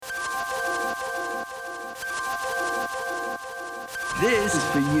This is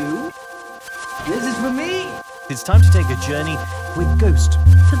for you. This is for me. It's time to take a journey with Ghost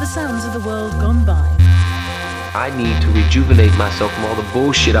to the sounds of the world gone by. I need to rejuvenate myself from all the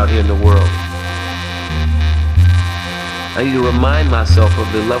bullshit out here in the world. I need to remind myself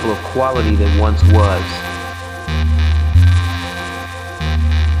of the level of quality that once was.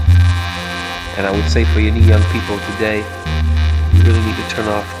 And I would say for any young people today, you really need to turn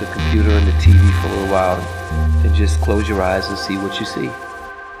off the computer and the TV for a little while and just close your eyes and see what you see.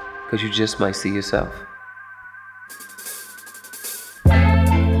 Because you just might see yourself.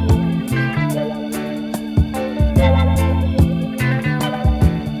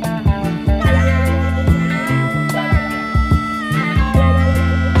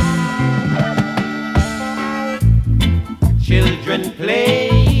 Children play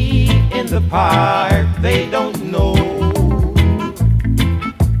in the park, they don't know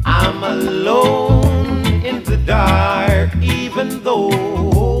I'm alone in the dark, even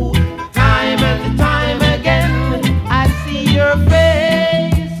though time and time again I see your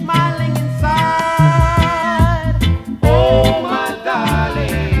face smiling inside. Oh my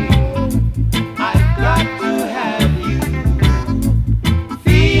darling, I've got to have you.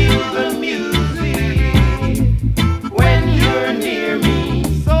 Feel the music when you're near me,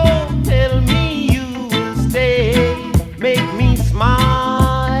 so tell me you will stay, make me smile.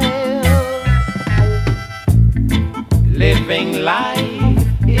 Living life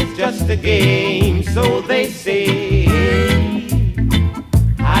is just a game, so they say.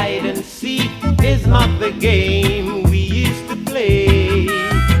 Hide and seek is not the game we used to play.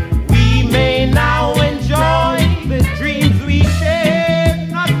 We may now enjoy the dreams we shared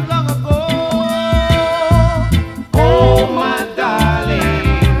not long ago. Oh my darling,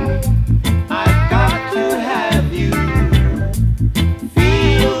 I've got to have you.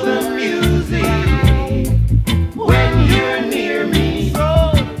 Feel the music when you're near me.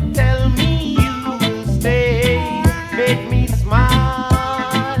 So tell me you will stay, make me smile.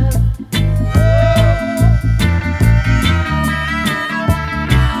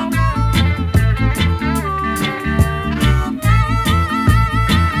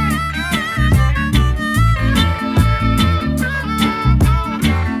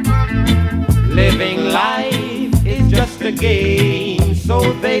 Living life is just a game,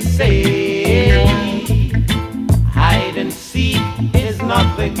 so they say. Hide and seek is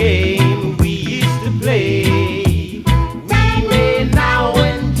not the game we used to play. We may now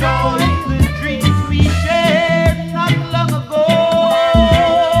enjoy the dreams we shared not long ago.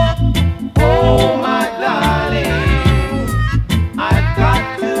 Oh my darling, I've got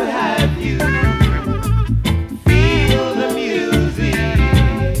to have you. Feel the music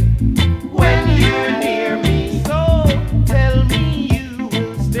when you're near me, so tell me you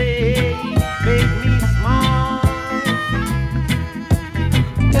will stay, make me smile.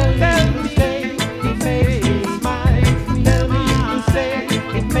 Tell me stay, it makes me smile. Tell me you stay,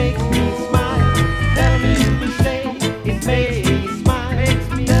 it makes me smile. Tell me you stay, it makes me smile.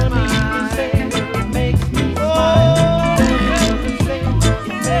 Tell me you stay, it makes me smile. Tell me you stay, it makes me smile. Tell me you stay, it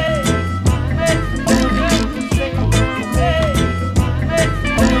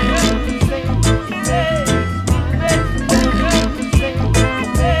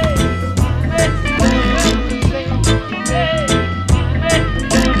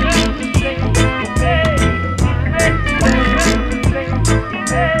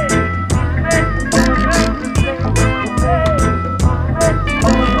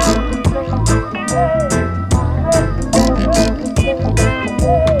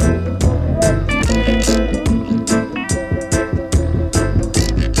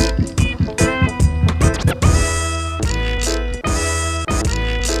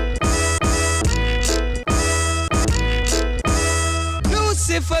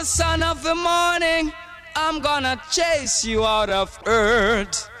Lucifer, son of the morning, I'm gonna chase you out of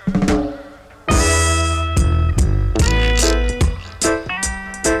earth.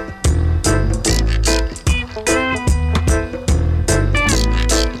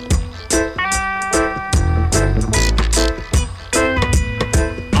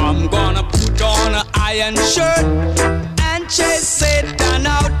 I'm gonna put on an iron shirt and chase Satan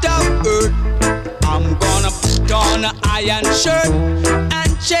out of earth. I'm gonna put on an iron shirt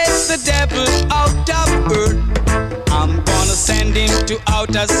and chase the devil out of earth. I'm gonna send him to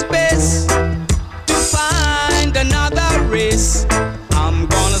outer space to find another race. I'm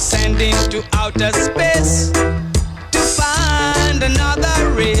gonna send him to outer space to find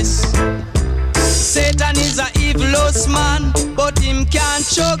another race. Satan is a evilous man, but him can't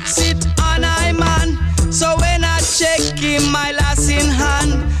choke sit on I man. So when I check him, my lass in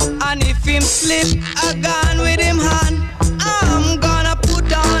hand, and if him slip a gun with him hand, I'm gonna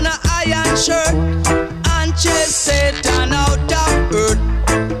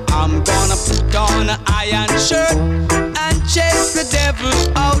shirt and chase the devil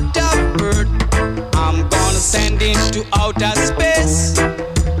out of earth. I'm gonna send him to outer space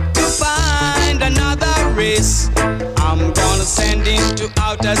to find another race. I'm gonna send him to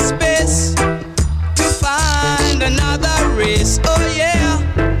outer space to find another race. Oh yeah.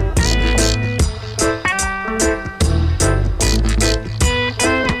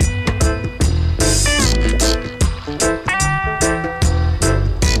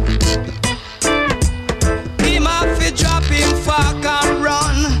 Him have to drop him fuck and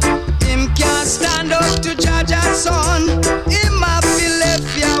run. Him can't stand up to Jaja's son. Him have to left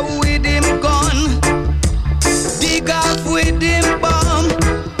ya with him gun. Dig off with him bomb.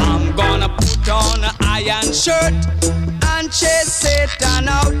 I'm gonna put on an iron shirt and chase Satan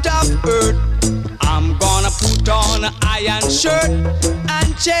out of earth. I'm gonna put on an iron shirt and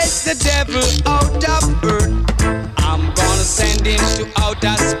chase the devil out of earth. I'm gonna send him to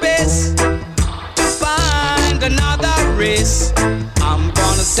outer space to find another race. I'm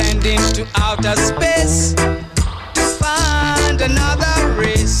gonna send him to outer space to find another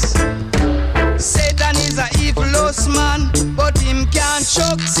race. Satan is a evil man, but him can't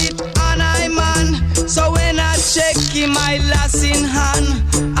choke it on I man. So when I check him, I lost in hand,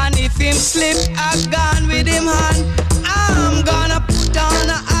 and if him slip, I gone with him hand. I'm gonna put on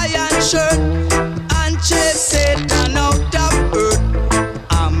an iron shirt and chase Satan out of earth.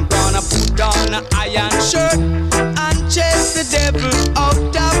 I'm gonna put on an iron shirt and chase the devil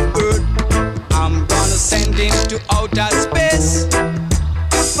out of earth. I'm gonna send him to outer space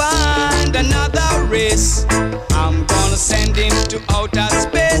to find another race. I'm gonna send him to outer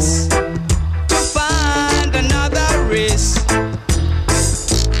space to find another race.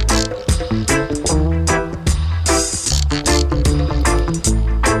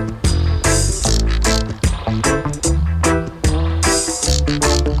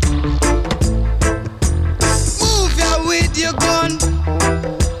 Move ya with your gun.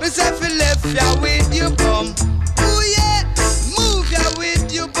 Miss if you left ya with your bum. Ooh yeah, move ya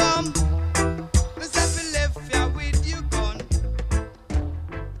with your bum. Miss if you left ya with your gun.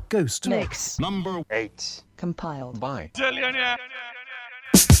 Ghost. Mix. Number 8. Compiled By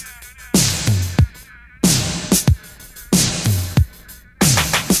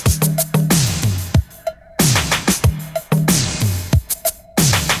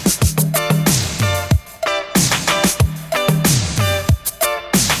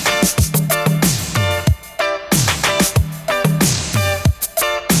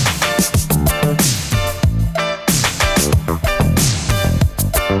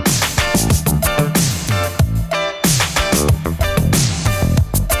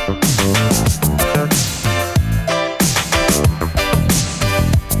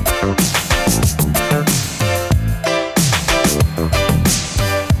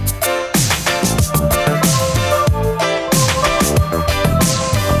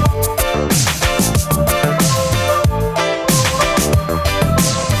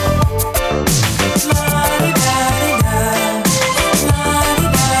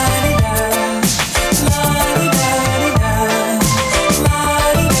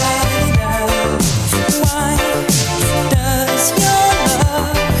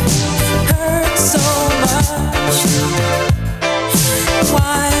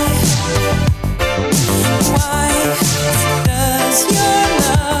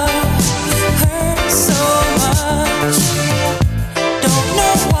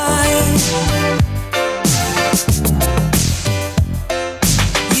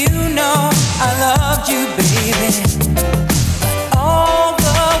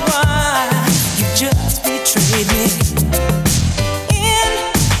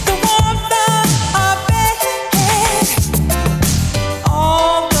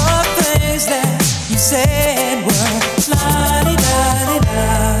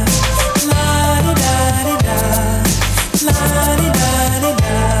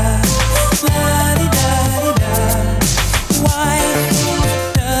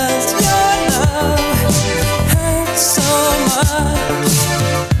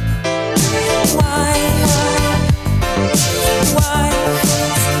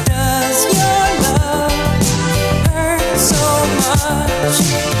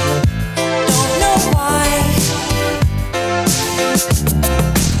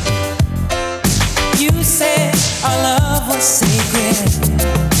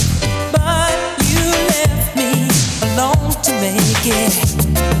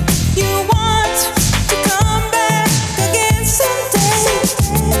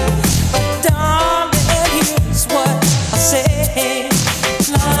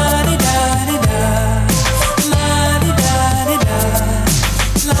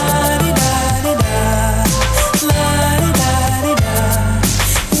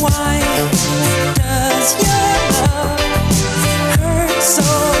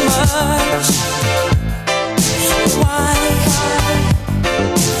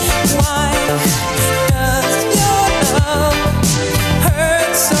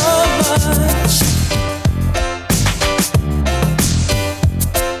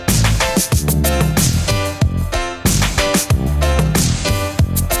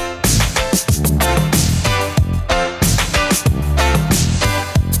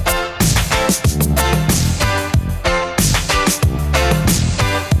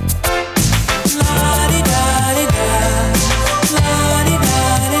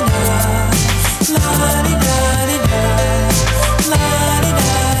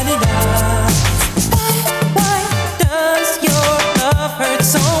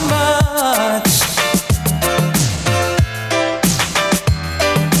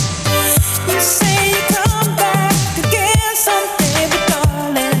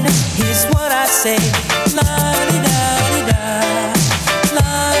say la-di-da-di-da,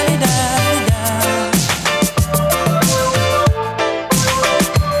 la-di-da-di-da.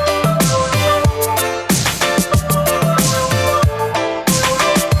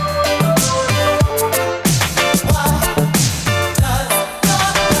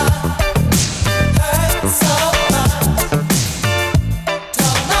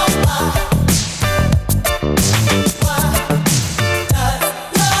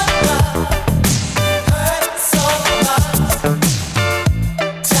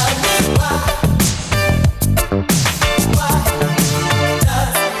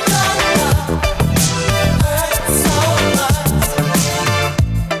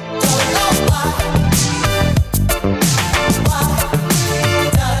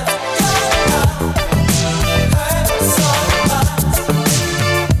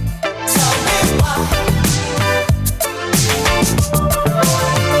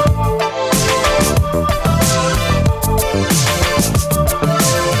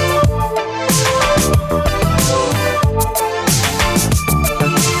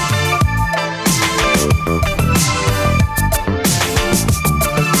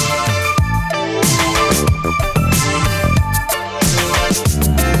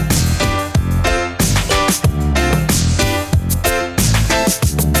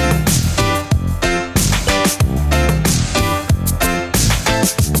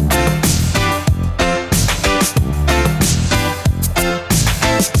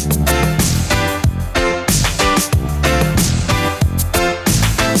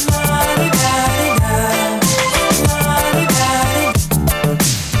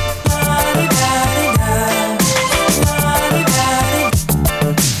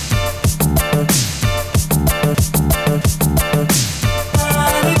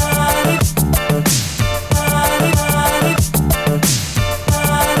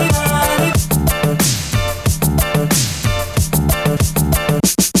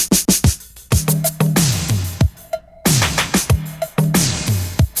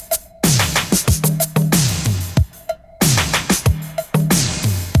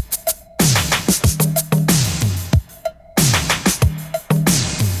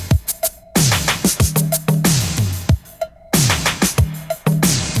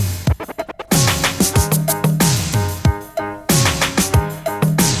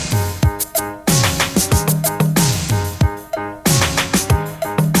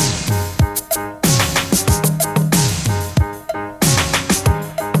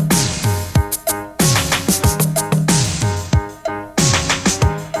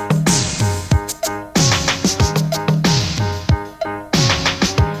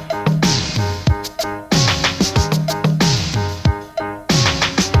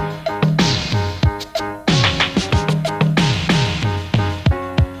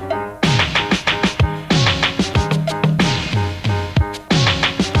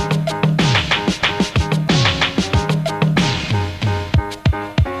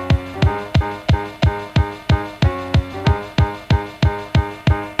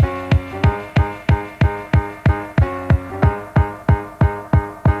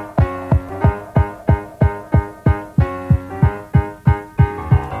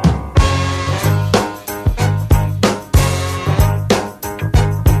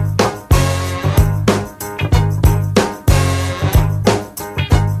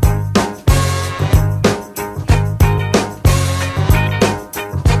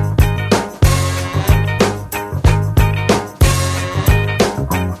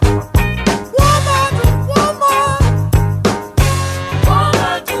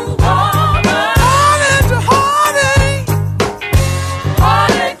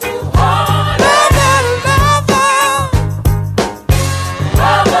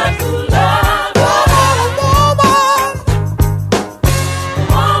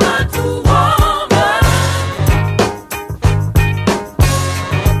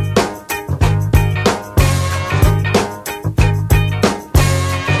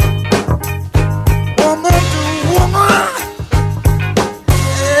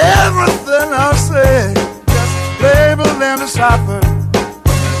 decipher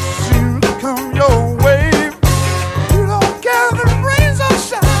soon to come your way. You don't care if it rains or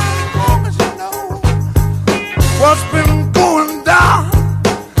shines, as long as you know what's been going down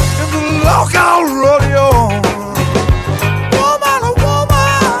in the lockout rodeo.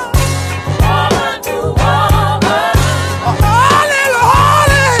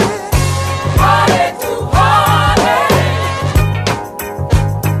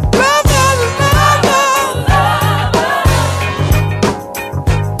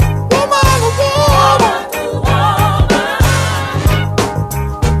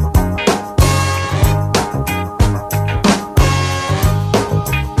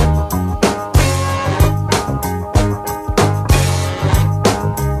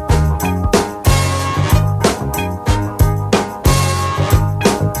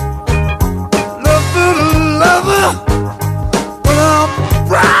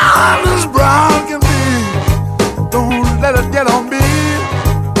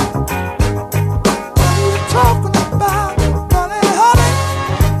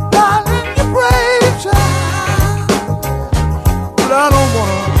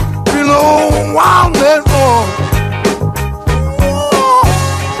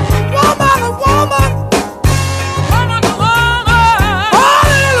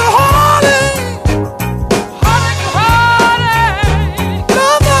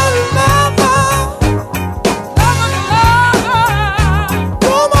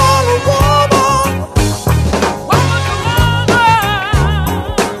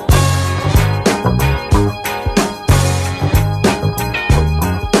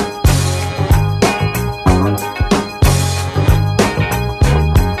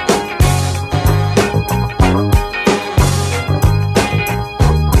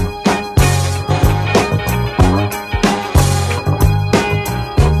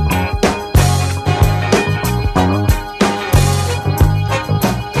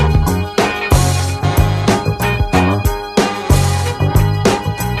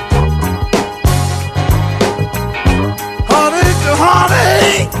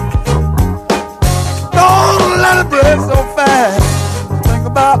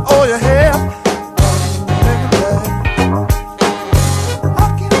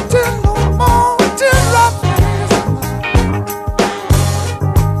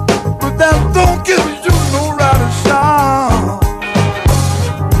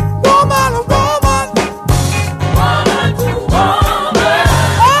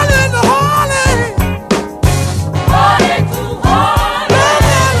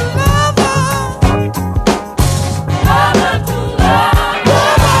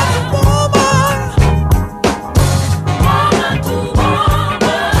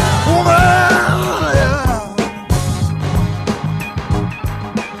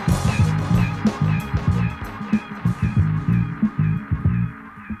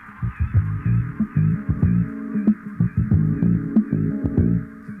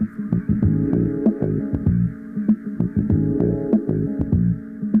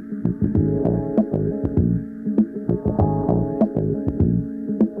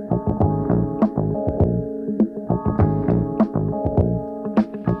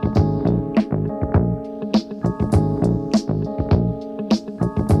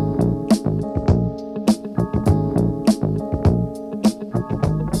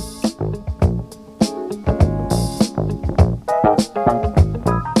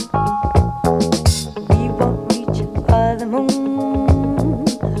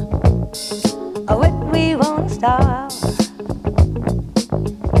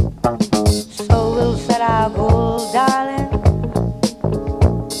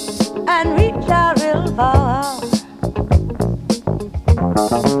 reach out real far.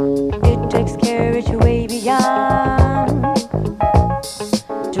 It takes courage way beyond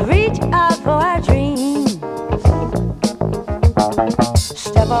to reach out for our dreams.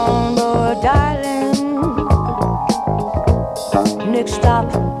 Step on board, darling. Next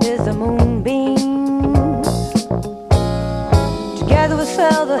stop is the moonbeam. Together we'll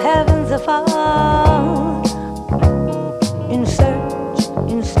sail the heavens afar. In search,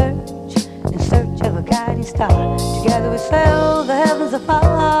 in search, in search of a guiding star. Together we sail the heavens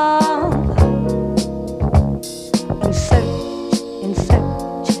afar. In search, in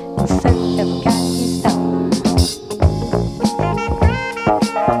search, in search of a guiding star.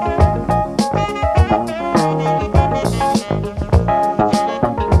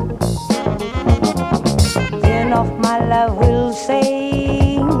 Then off my love will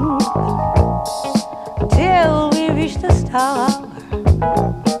sing till we reach the star.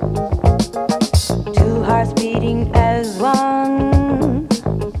 Two hearts beating as one.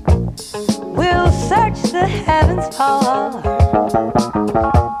 We'll search the heavens far.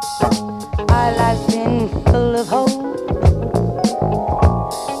 Our life's been full of hope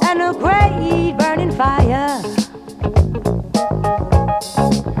and a great burning fire.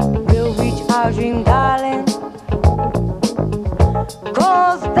 We'll reach our dream, darling,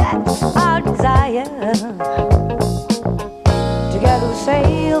 'cause that's our desire. Together we'll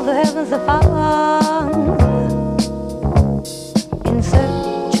sail the heavens afar. In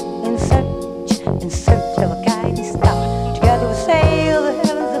search, in search, in search of a guiding star. Together we'll sail the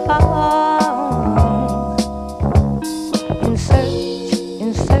heavens afar. In search,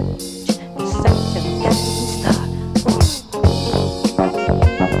 in search, in search of a guiding star.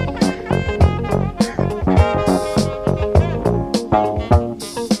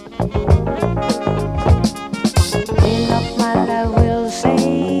 Then off my love will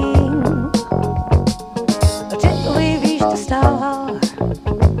sing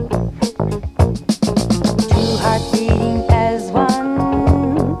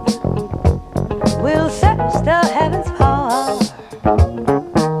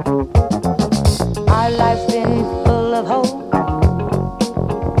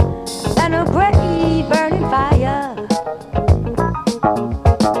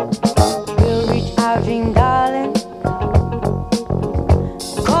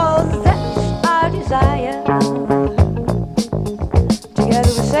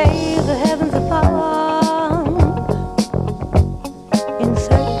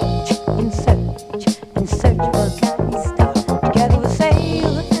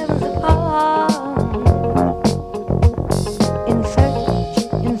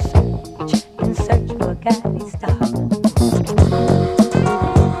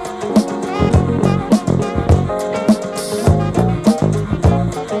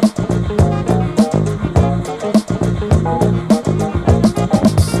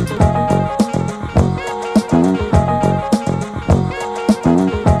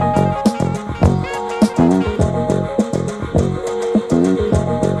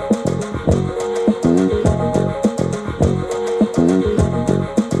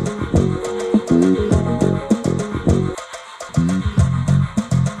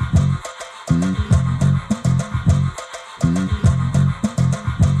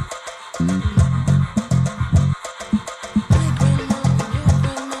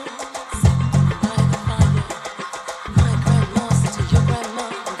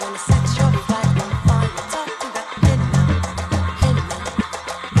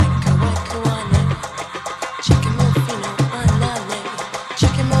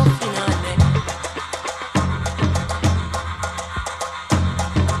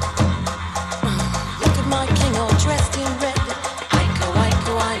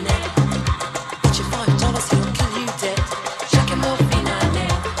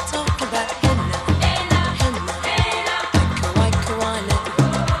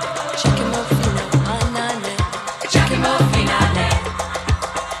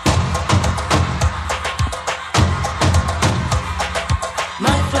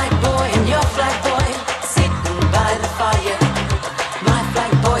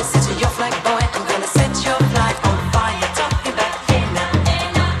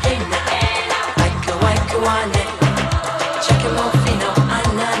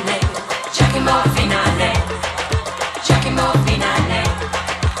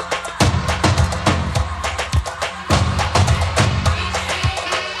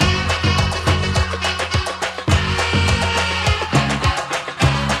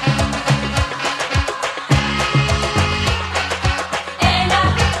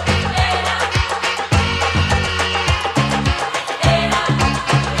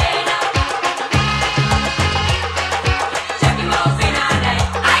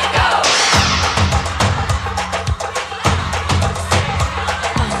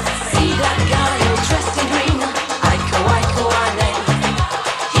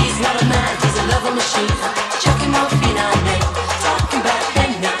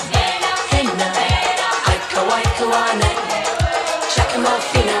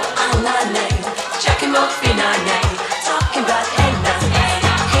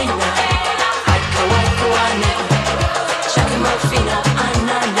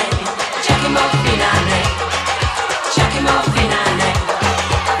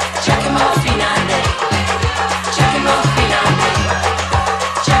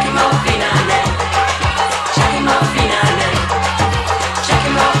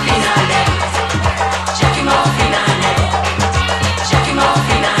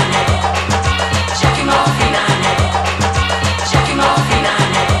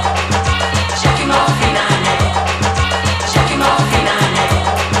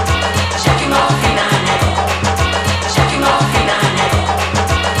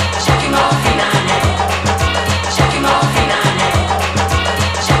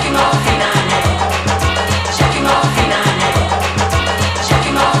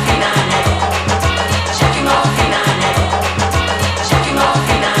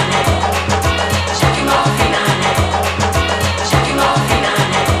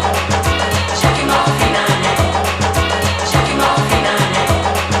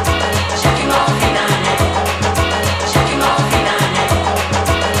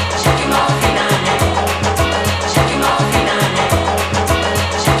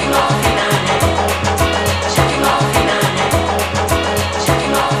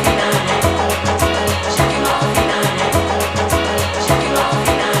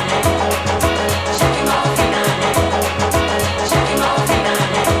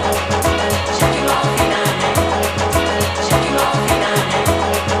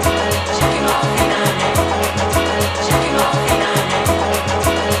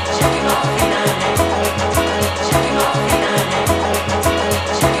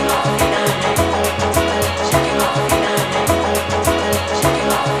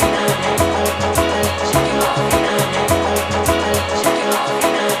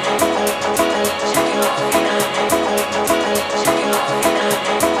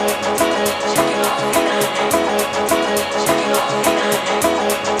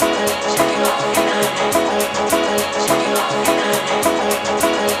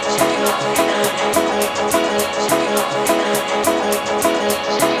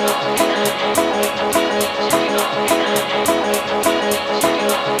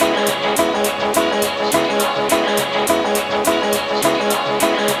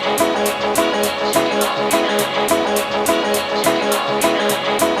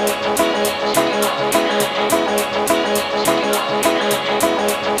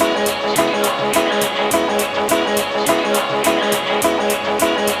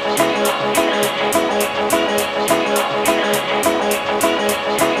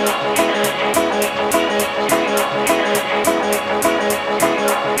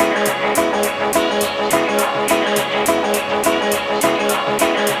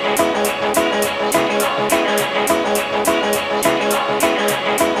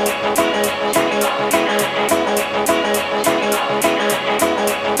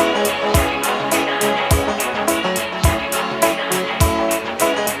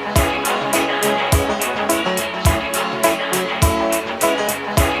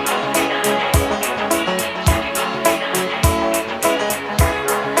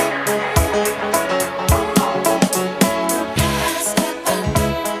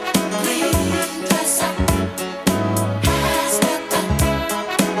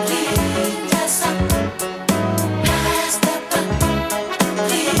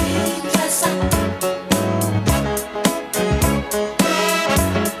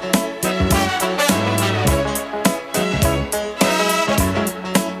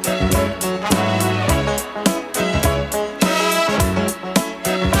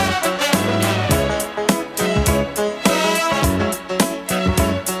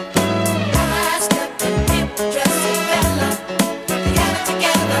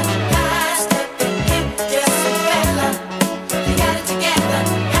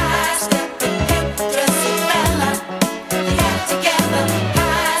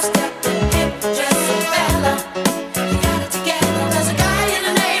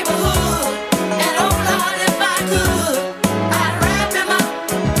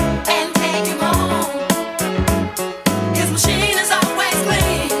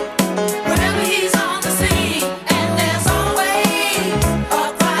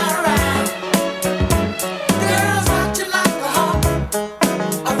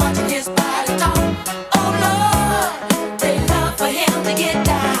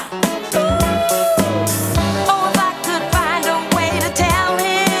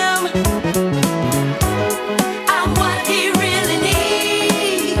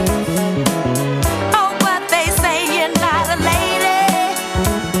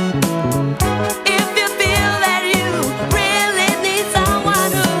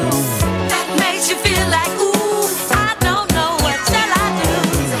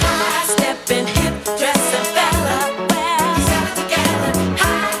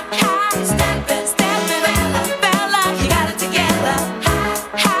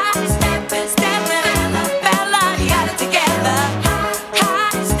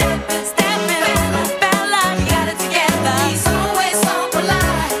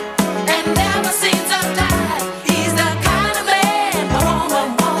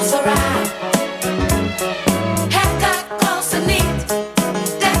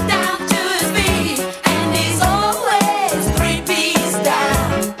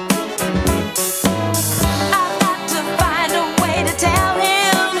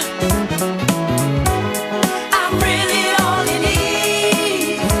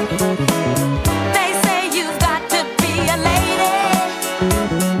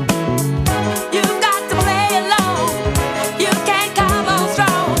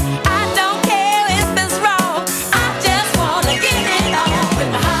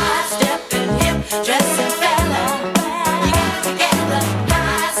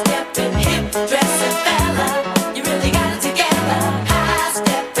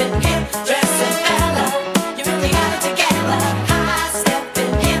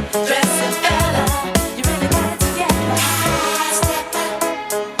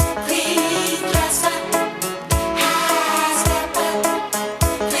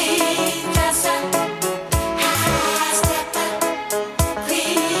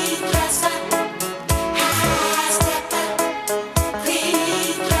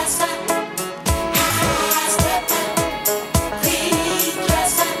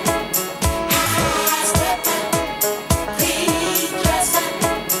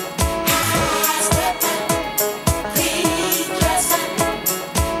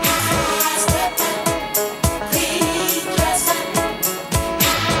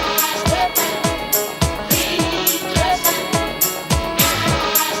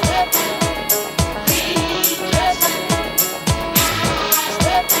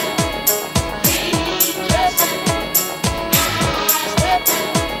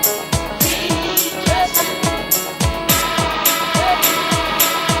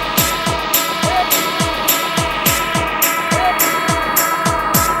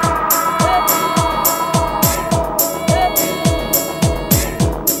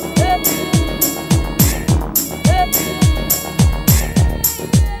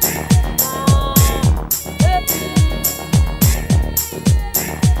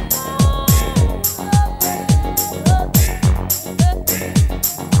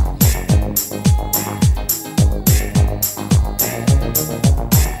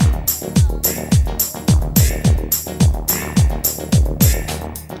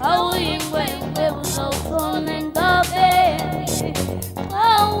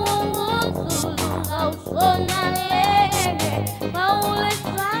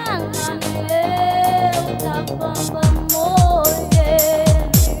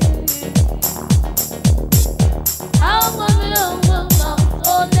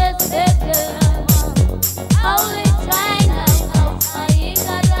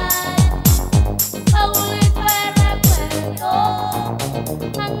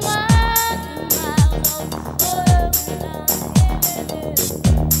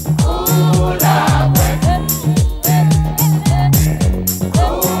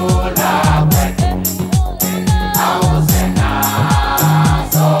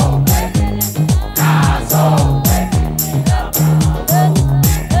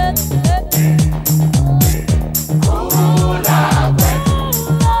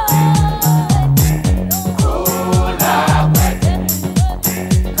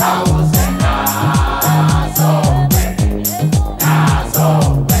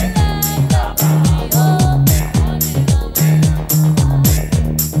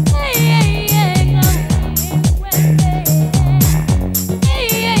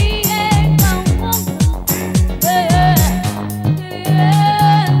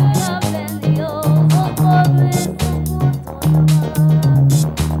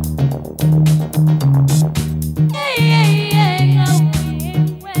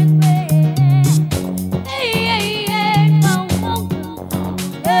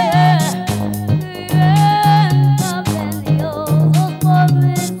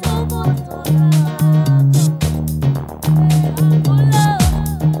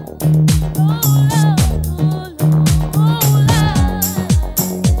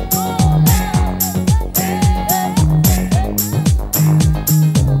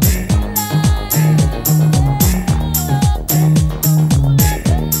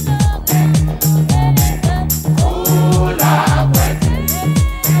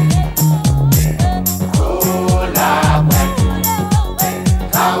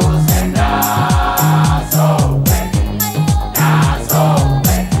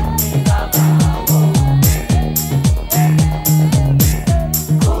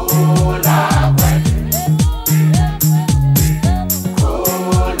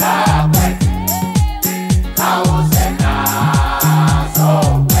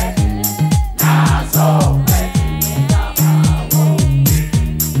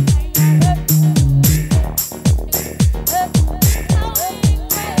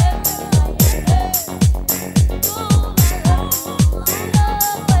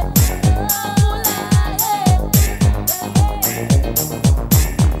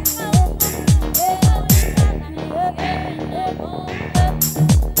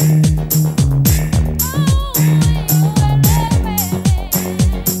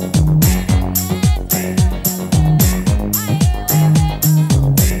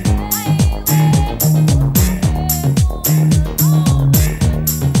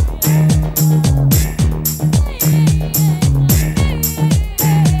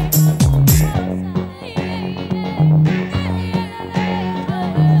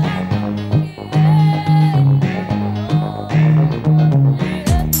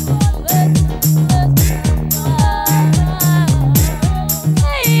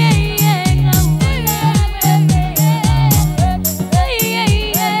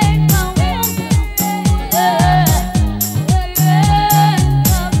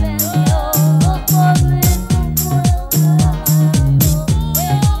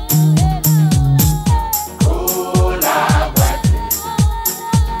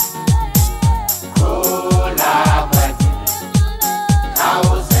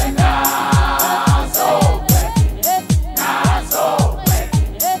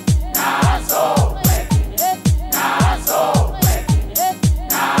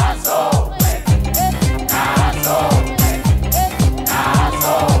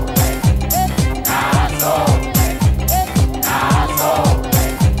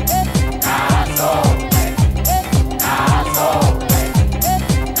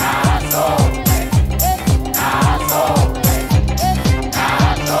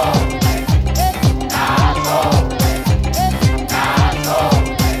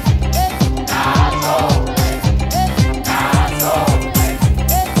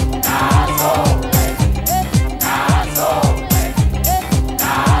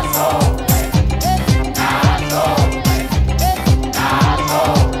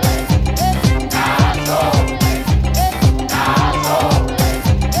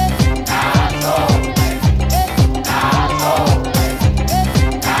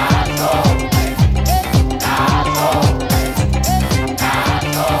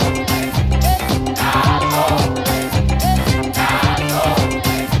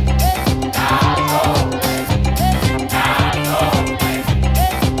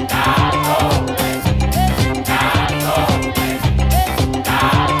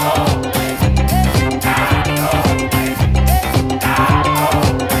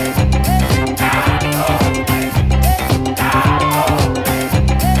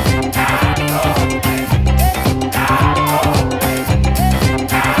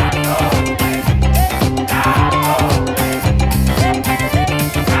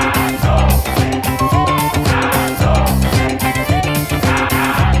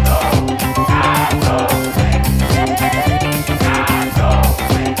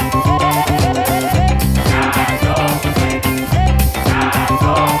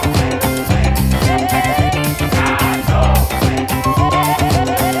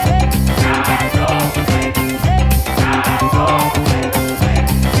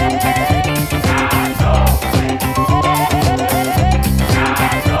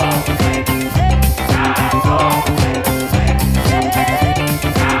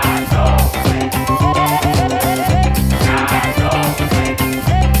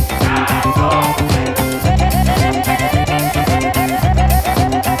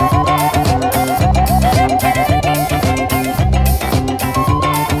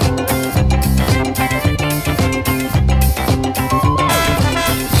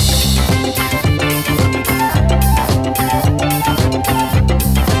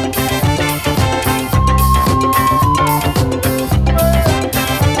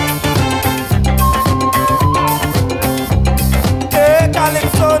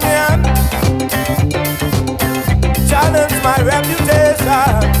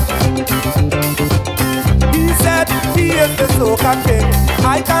face the soca king.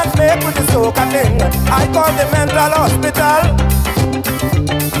 I can't make with the soca thing. I call the mental hospital.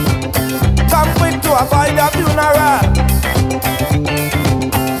 Come quick to avoid a funeral.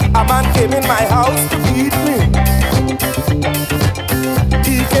 A man came in my house to beat me.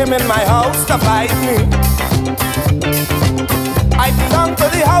 He came in my house to fight me. I belong to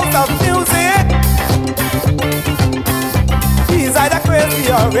the house of music. He's either crazy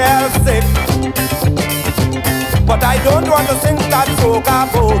or real sick. But I don't want to sing that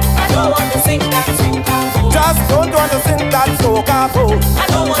soca boat. I don't want to sing that soca boat. Just don't want to sing that soca boat. I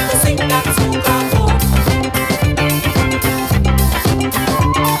don't want to sing that soca boat.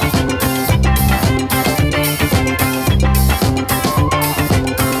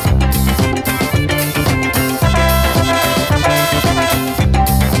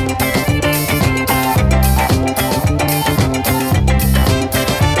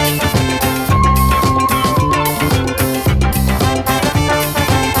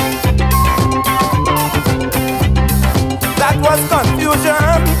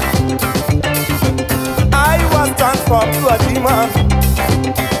 Confusion. I was transformed to a demon.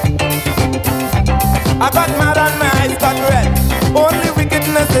 I got mad and my eyes got red. Only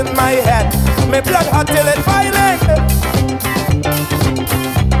wickedness in my head. My blood hot till it boiling.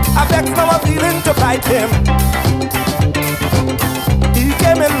 I vex now I'm feeling to fight him. He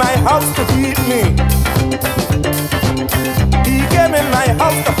came in my house to beat me. He came in my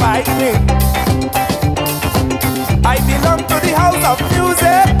house to fight me. I belong to the house of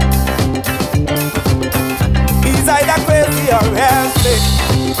music. He's either crazy or real sick.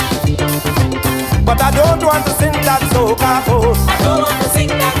 But I don't want to sing that soca boat. I don't want to sing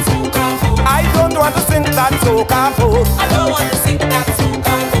that soca boat. I don't want to sing that soca boat. I don't want to sing that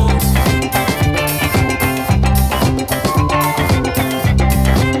soca boat.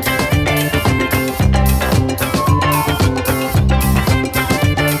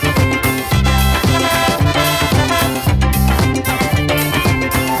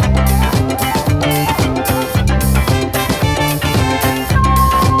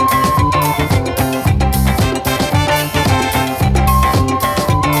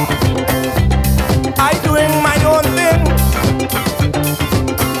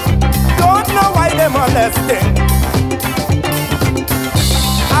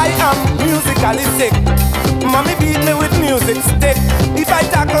 I am musically sick. Mommy beat me with music stick. If I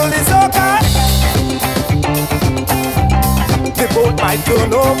tackle the soca, the boat might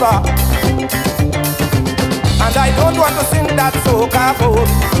turn over. And I don't want to sing that soca boat.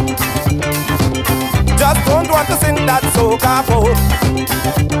 Just don't want to sing that soca boat.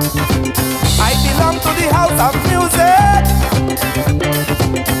 I belong to the house of music.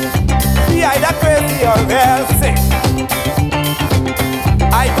 Be either crazy or real sick.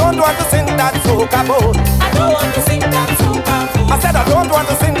 I don't want to sing that soca boat. I don't want to sing that soca boat. I said I don't want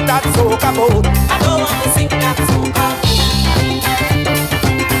to sing that soca boat. I don't want to sing that soca boat.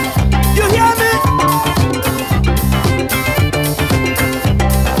 You hear me?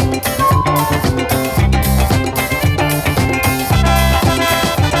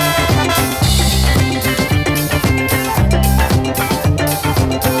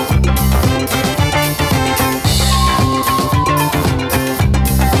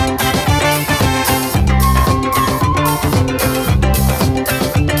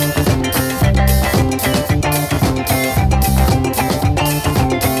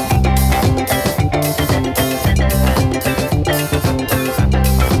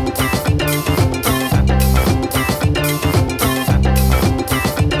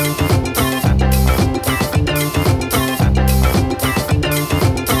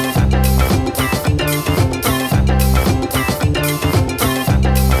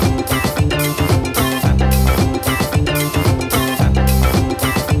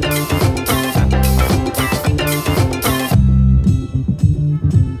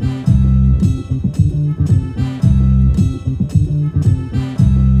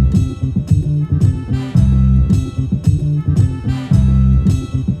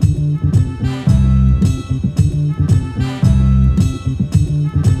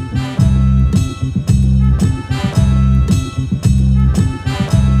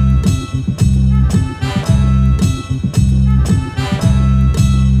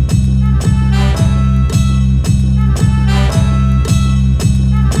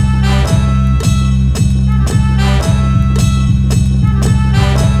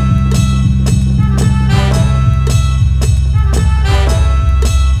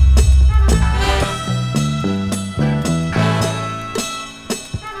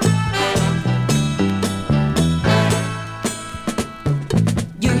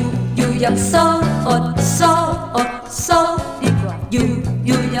 You're so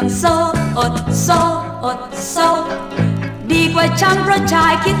ยังโสดโสดโสดดีกว่าช้ำเพราะชา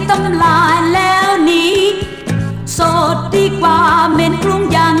ยคิดทำลายแล้วหนีโสดดีกว่าเหม็นกลุ้ง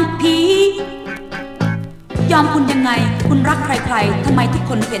อย่างผียอมคุณยังไงคุณรักใครๆทำไมทุก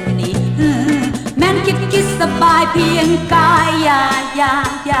คนเป็นอย่างนี้แม่นคิดสบายเพียงกายอย่า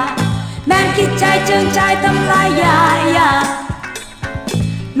แม่นคิดใจเชิงใจทำลายอย่า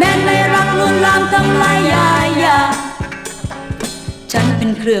แม่นไม่รักลวนลามทำลายอย่าฉันเป็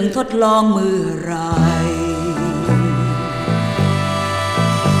นเครื่องทดลองเมื่อไร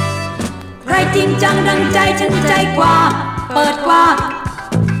ใครจริงจังดังใจฉันใจกว่าเปิดกว่า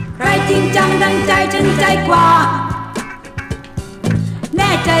ใครจริงจังดังใจฉันใจกว่าแน่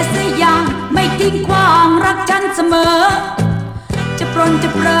ใจสักอย่างไม่ทิ้งขว้างรักฉันเสมอจะปรนจะ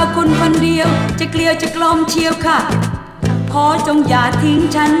เปรอคุณคนเดียวจะเกลียวจะกลมเชียวค่ะขอจงอย่าทิ้ง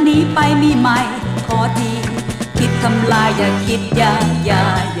ฉันหนีไปมีใหม่ขอทีคิดทำลายอย่าคิดอย่า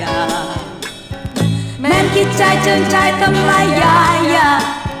แม่นคิดใจเชิงใจทำลายอย่า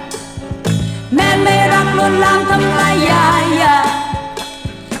แม่นไม่รักลวนลามทำลายอย่า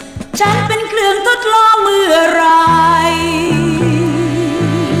ฉันเป็นเครื่องทดลองเมื่อไร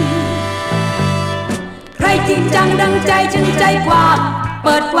ใครจริงจังดังใจฉันใจกว่าเ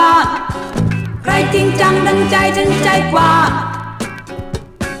ปิดกว่าใครจริงจังดังใจฉันใจกว่า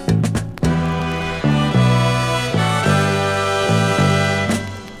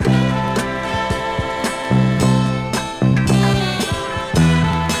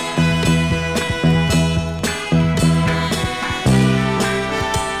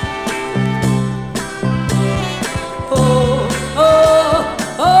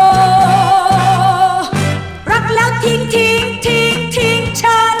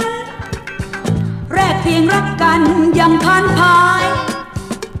ยังผ่านพาย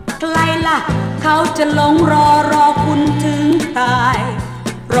ใครล่ะเขาจะหลงรอคุณถึงตาย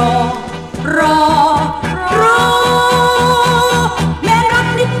รอแม้รัก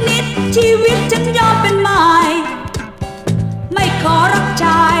นิดชีวิตฉันยอมเป็นไม้ไม่ขอรักช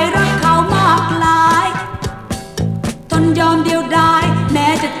ายรักเขามากลายทนยอมเดียวดายแม้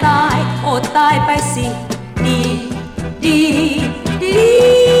จะตายโอ้ตายไปสิดี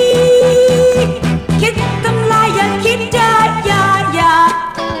คิดทำลายอย่าคิดอย่า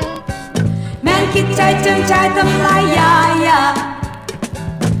แม่นคิดใจเชิงใจทำลายอย่า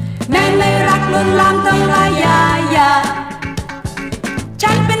แม่นไม่รักลวนลามทำลายอย่า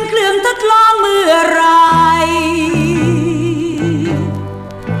ฉันเป็นเครื่องทดลองเมื่อไร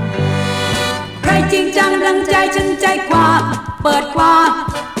ใครจริงจังดังใจฉันใจกว่าเปิดกว่า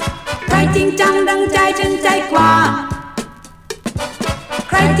ใครจริงจังดังใจฉันใจกว่า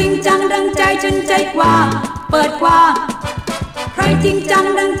ใครจริงจังดังใจฉันใจกว่าเปิดกว่าใครจริงจัง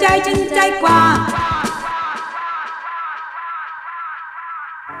ดังใจฉันใจกว่า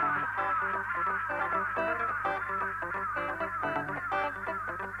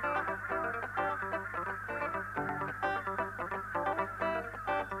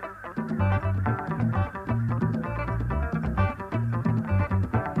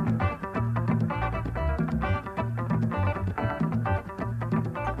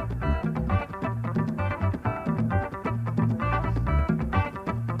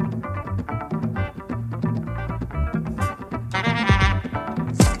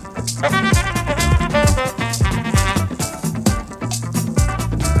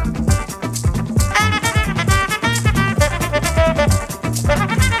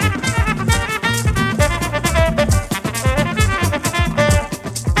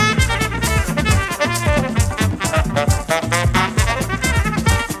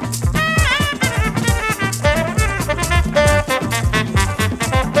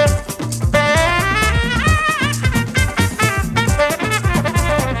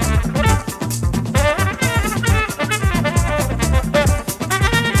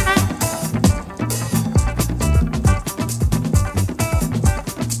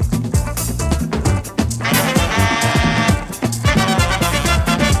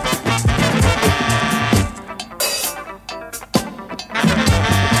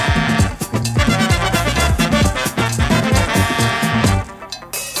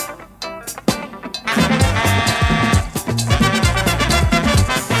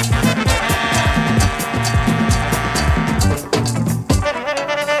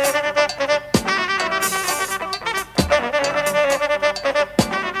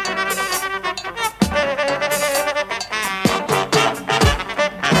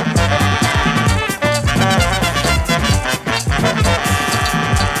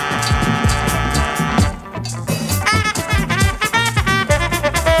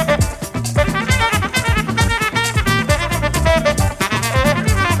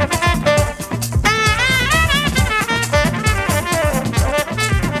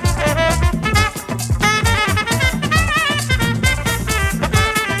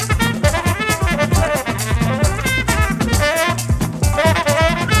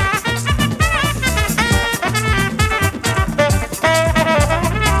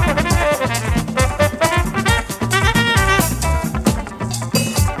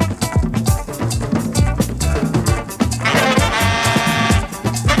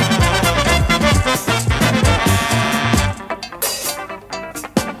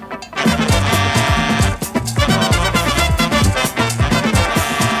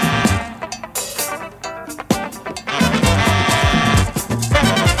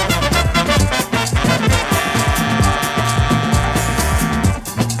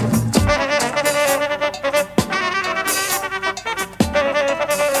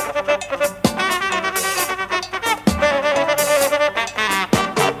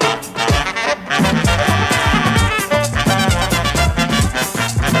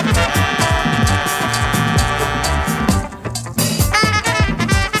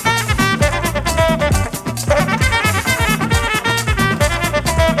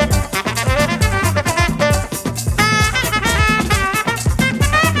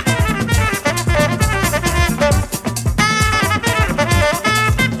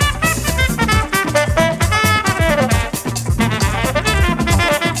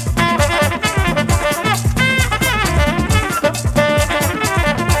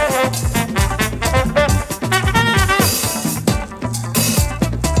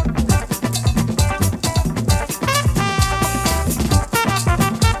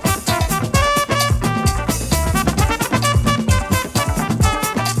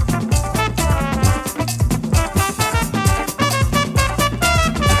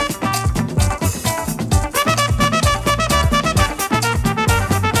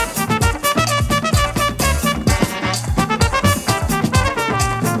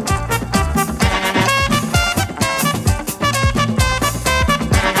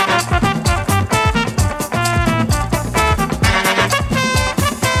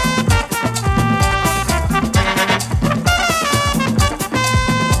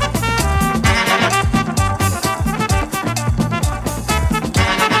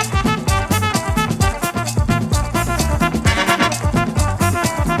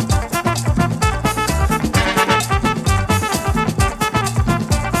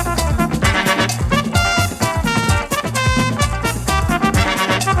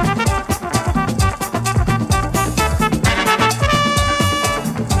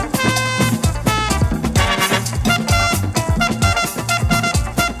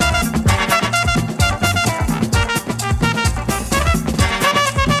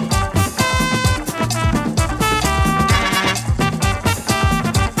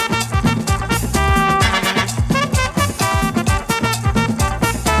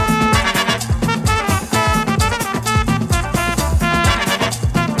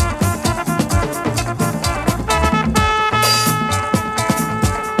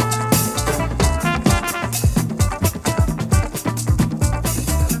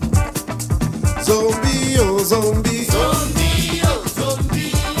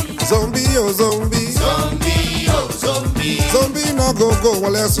Zombie, oh zombie. Zombie, oh zombie. Zombie no go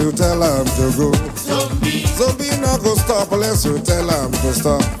unless you tell him to go. Zombie. Zombie no go stop unless you tell him to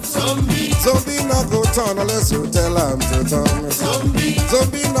stop. Zombie. Zombie no go turn unless you tell him to turn. Zombie.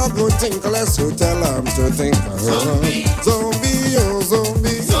 Zombie no go think unless you tell him to think. Zombie. Zombie, oh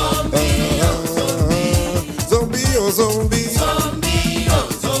zombie. Zombie, oh zombie. Zombie, oh zombie. Zombie,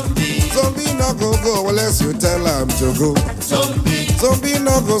 oh zombie. Zombie no go unless you tell him to go. Zombie. Zombie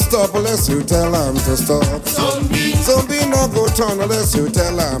no go stop unless you tell him to stop. Zombie. Zombie no go turn unless you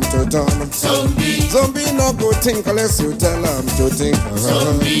tell him to turn. Zombie. Zombie no go think unless you tell him to think.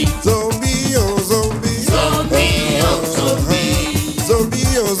 Zombie. Zombie, oh zombie. Zombie, oh zombie. Zombie,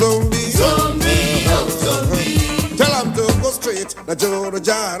 oh zombie. Zombie, oh zombie. Tell him to go straight. Na joro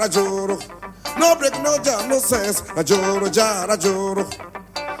jara joro. No break, no jam, no sense. Na joro jara joro.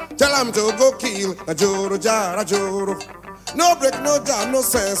 Tell him to go kill. Na joro jara joro. No break, no jam, no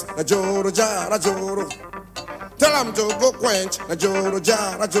sense. Na joro jara joro. Tell him to go quench. Na joro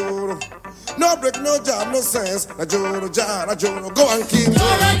jara joro. No break, no jam, no sense. Na joro jara joro. Go and kill.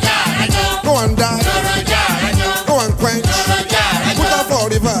 Go and die. Go and quench. Put up all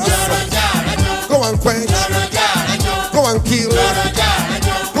the verse. Go and quench. Go and kill.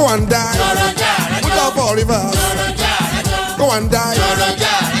 Go and die. Put up all the verse. Go and die.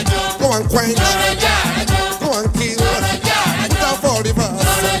 Go and quench. Go and kill. Put up all the verse.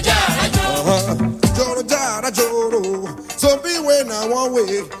 Joro jara joro. Zombie when I one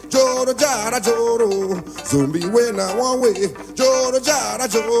way. Joro jara joro. Zombie when I one way. Joro jara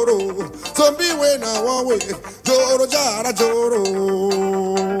joro. Zombie when I one way. Joro jara joro.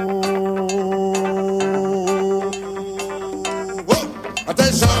 Whoa.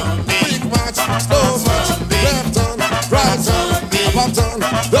 Attention, quick march, slow march, left turn, right turn, about turn,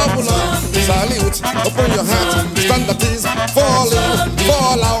 double up, salute, open your hat, stand at ease, fall in,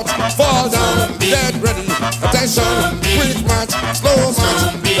 fall out, fall down, dead ready. Attention, quick march, slow march,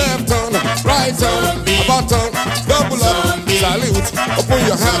 left turn, right turn, about turn, double up, salute, open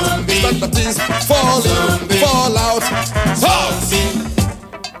your hat, stand at ease, fall in, fall out, halt!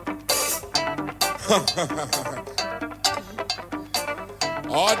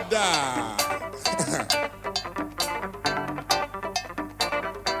 Order!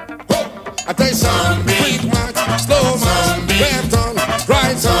 Attention, quick march, slow march, left turn,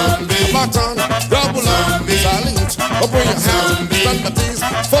 right turn, back turn, double up, salute, open your hat, stand at ease,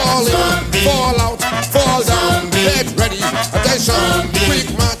 fall in, fall out, fall down, get ready. Attention,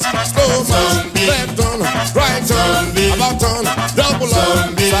 quick march, slow march, left turn, right turn, about turn, double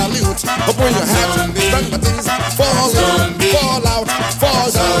up, salute, open your hat, stand at ease, fall in, fall out, fall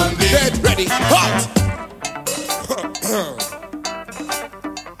down, get ready, hot!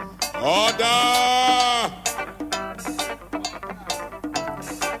 Order!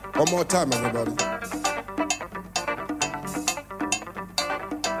 One more time, everybody.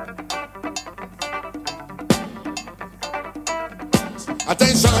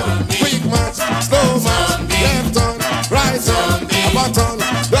 Attention, quick march, slow march, left turn, right turn, about turn,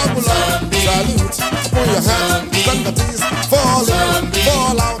 double up, salute, open your hat, stand at ease, fall in,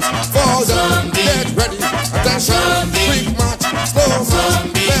 fall out, fall down, get ready. Attention, quick march, slow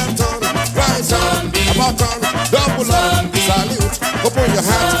march, left turn, right turn, about turn, double up, salute, open your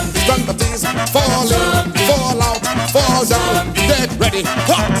hat, stand at ease, fall in, fall out, fall down, get ready.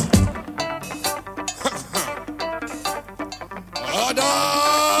 Hot! Order!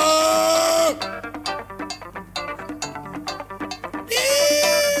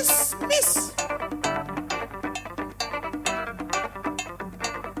 Dismiss!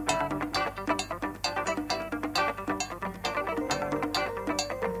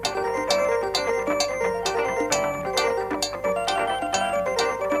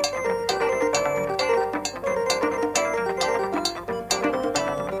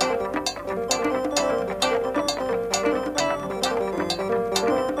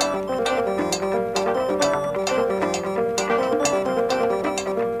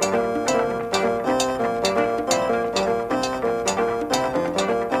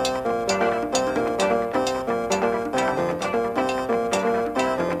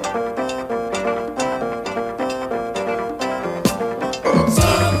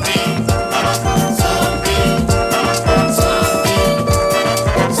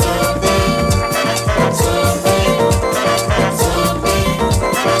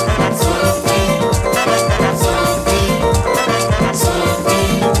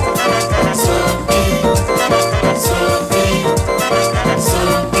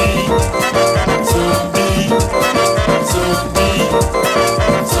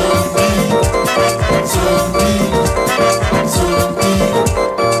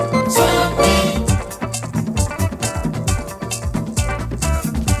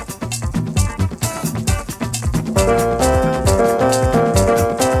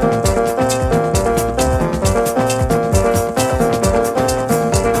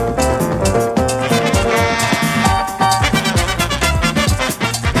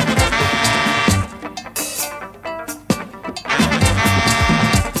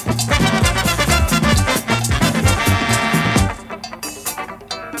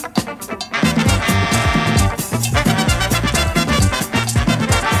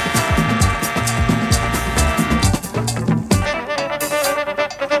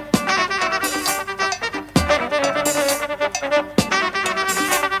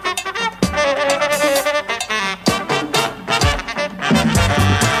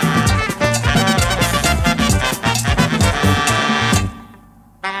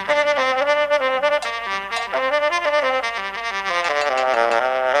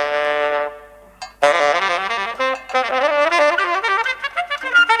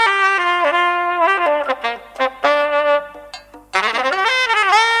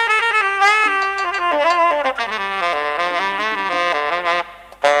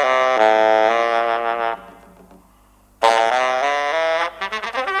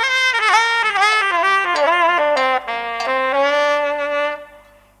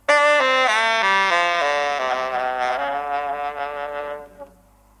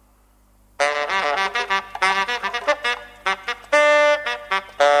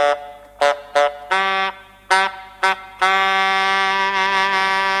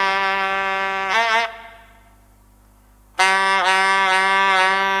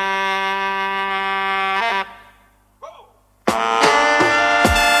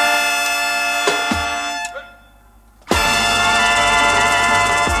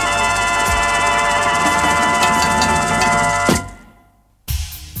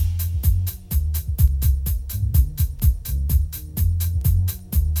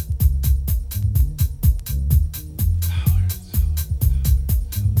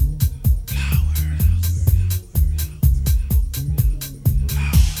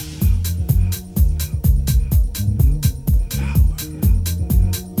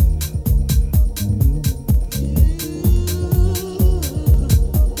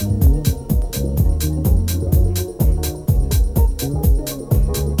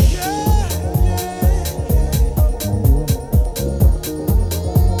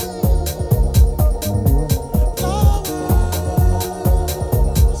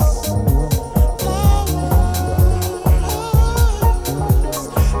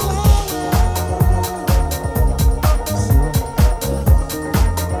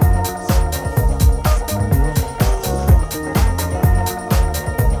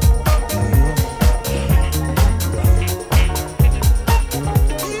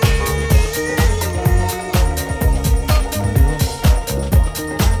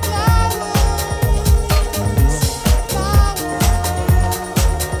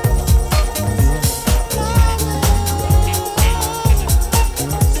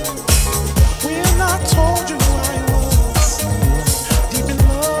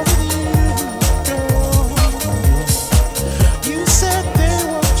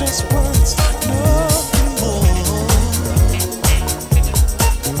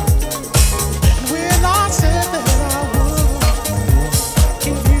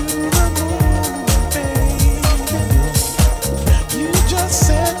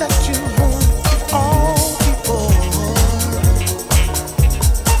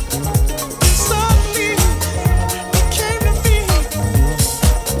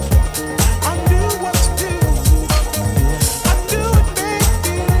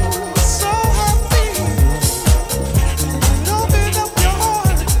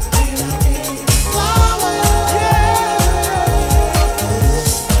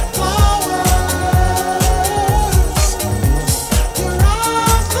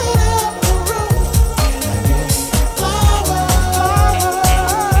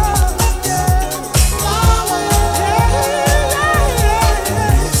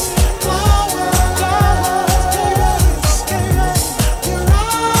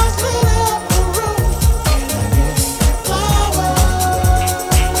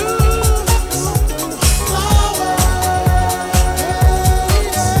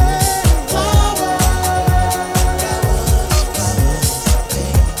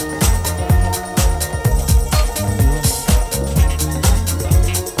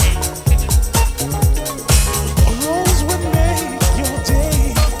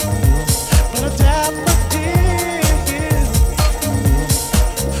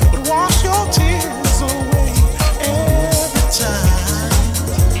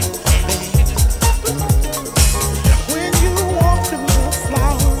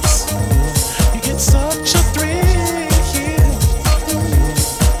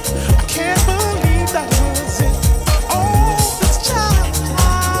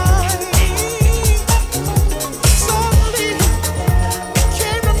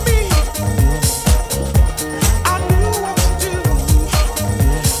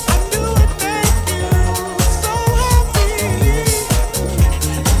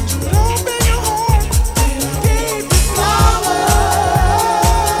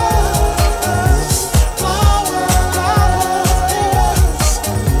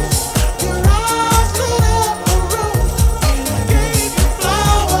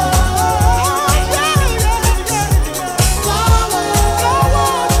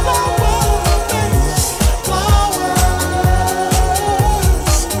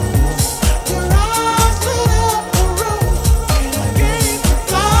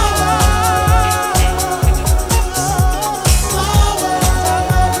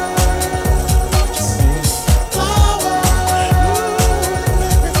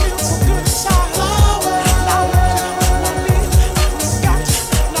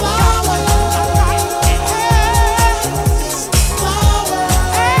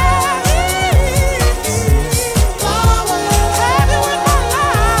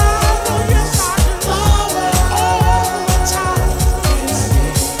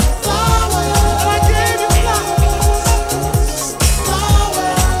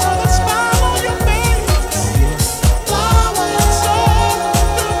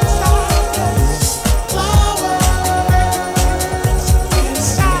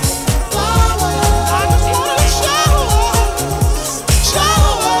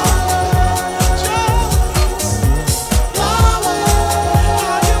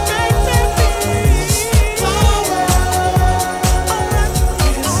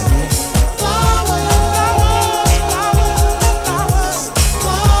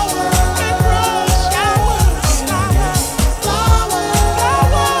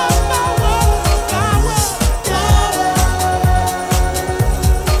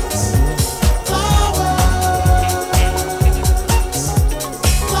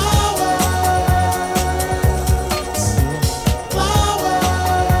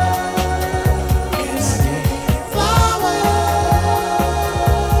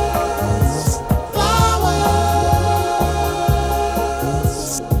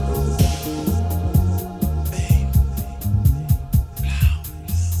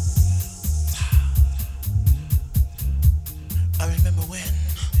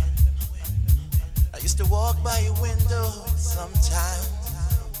 to walk by your window sometime,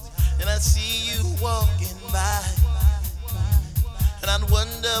 and I see you walking by, and I'd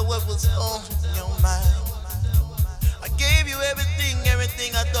wonder what was on your mind. I gave you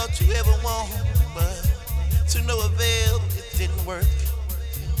everything I thought you ever wanted, but to no avail, it didn't work.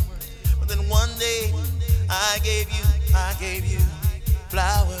 But then one day, I gave you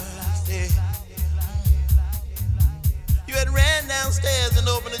flowers, yeah. You had ran downstairs and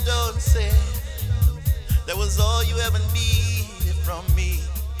opened the door and said that was all you ever needed from me.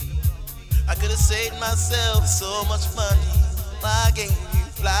 I could have saved myself so much money. I gave you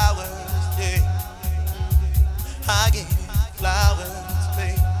flowers, yeah. I gave you flowers,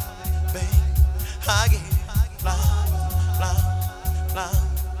 babe. I gave you flowers, flowers.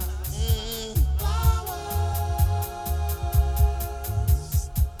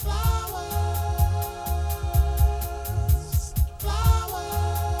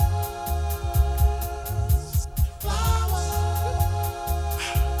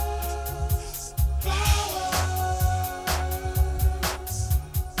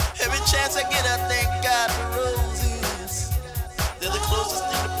 Chance I get, I thank God for roses. They're the closest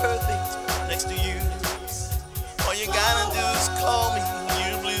thing to perfect next to you. All you gotta do is call me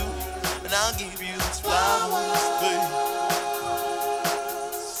when you're blue, and I'll give you these flowers.